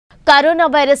Corona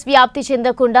virus వ్యాప్తి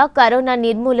చెందకుండా corona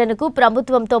నిర్మూలనకు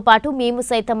ప్రభుత్వంతో పాటు మేము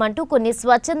సైతం అంటూ కొన్ని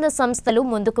స్వచ్ఛంద సంస్థలు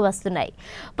ముందుకు వస్తున్నాయి.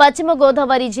 పశ్చిమ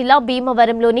గోదావరి జిల్లా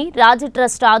భీమవరంలోని రాజ్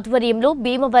ట్రస్ట్ ఆధ్వర్యంలో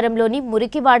భీమవరంలోని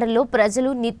మురికివాడల్లో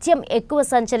ప్రజలు నిత్యం ఎక్కువ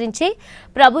సంచరించే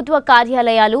ప్రభుత్వ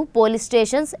కార్యాలయాలు, police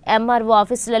stations, MRO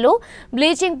ఆఫీసులలో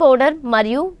bleaching powder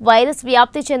మరియు వైరస్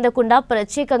వ్యాప్తి చెందకుండా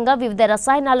ప్రత్యేకంగా వివిధ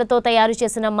రసాయనాలతో తయారు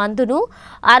చేసిన మందును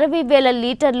 60,000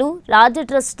 లీటర్లు రాజ్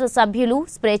ట్రస్ట్ సభ్యులు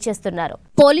స్ప్రే చేస్తున్నారు.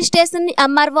 పోలీస్ స్టేషన్,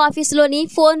 ఎంఆర్ఓ ఆఫీసులోని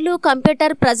ఫోన్లు,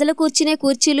 కంప్యూటర్, ప్రజలు కూర్చునే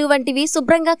కుర్చీలు వంటివి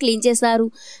శుభ్రంగా క్లీన్ చేశారు.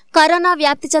 కరోనా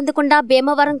వ్యాప్తి చెందకుండా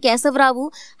భీమవరం కేశవరావు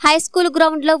హైస్కూల్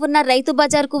గ్రౌండ్ లో ఉన్న రైతు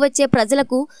బజార్కు వచ్చే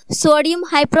ప్రజలకు సోడియం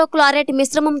హైప్రోక్లోరైట్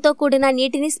మిశ్రమంతో కూడిన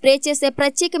నీటిని స్ప్రే చేసే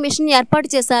ప్రత్యేక మిషన్ ఏర్పాటు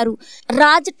చేశారు.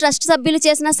 రాజ్ ట్రస్ట్ సభ్యులు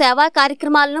చేసిన సేవా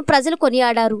కార్యక్రమాలను ప్రజలు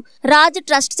కొనియాడారు. రాజ్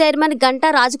ట్రస్ట్ చైర్మన్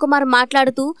గంటా రాజకుమార్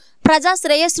మాట్లాడుతూ ప్రజా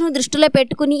శ్రేయస్సును దృష్టిలో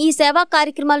పెట్టుకుని ఈ సేవా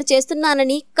కార్యక్రమాలు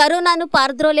చేస్తున్నానని, కరోనాను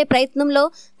పారద్రోలే ప్రయత్నంలో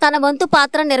తన వంతు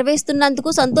పాత్ర నిర్వహిస్తున్నందుకు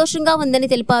సంతోషంగా ఉందని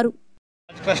తెలిపారు.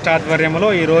 ట్రస్ట్ ఆధ్వర్యంలో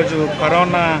ఈరోజు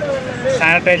కరోనా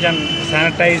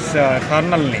శానిటైజ్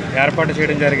టర్నల్ని ఏర్పాటు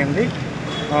చేయడం జరిగింది.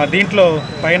 దీంట్లో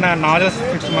పైన నాజల్స్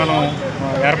ఫిక్స్ మనం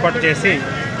ఏర్పాటు చేసి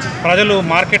ప్రజలు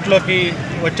మార్కెట్లోకి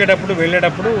వచ్చేటప్పుడు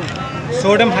వెళ్ళేటప్పుడు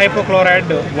సోడియం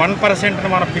హైపోక్లోరైడ్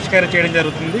 1% మనం పిచికారీ చేయడం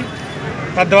జరుగుతుంది.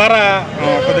 తద్వారా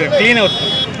కొద్దిగా క్లీన్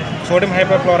అవుతుంది. సోడియం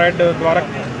హైపోక్లోరైడ్ ద్వారా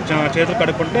చేతులు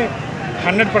కడుక్కుంటే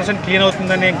 100% క్లీన్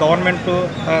అవుతుందని గవర్నమెంట్,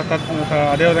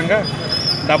 అదేవిధంగా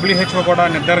WHO కూడా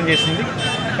నిర్ధారణ చేసింది.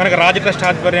 కనుక రాజ్ ట్రస్ట్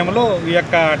ఆధ్వర్యంలో ఈ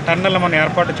యొక్క టన్నెల్ మనం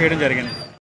ఏర్పాటు చేయడం జరిగింది.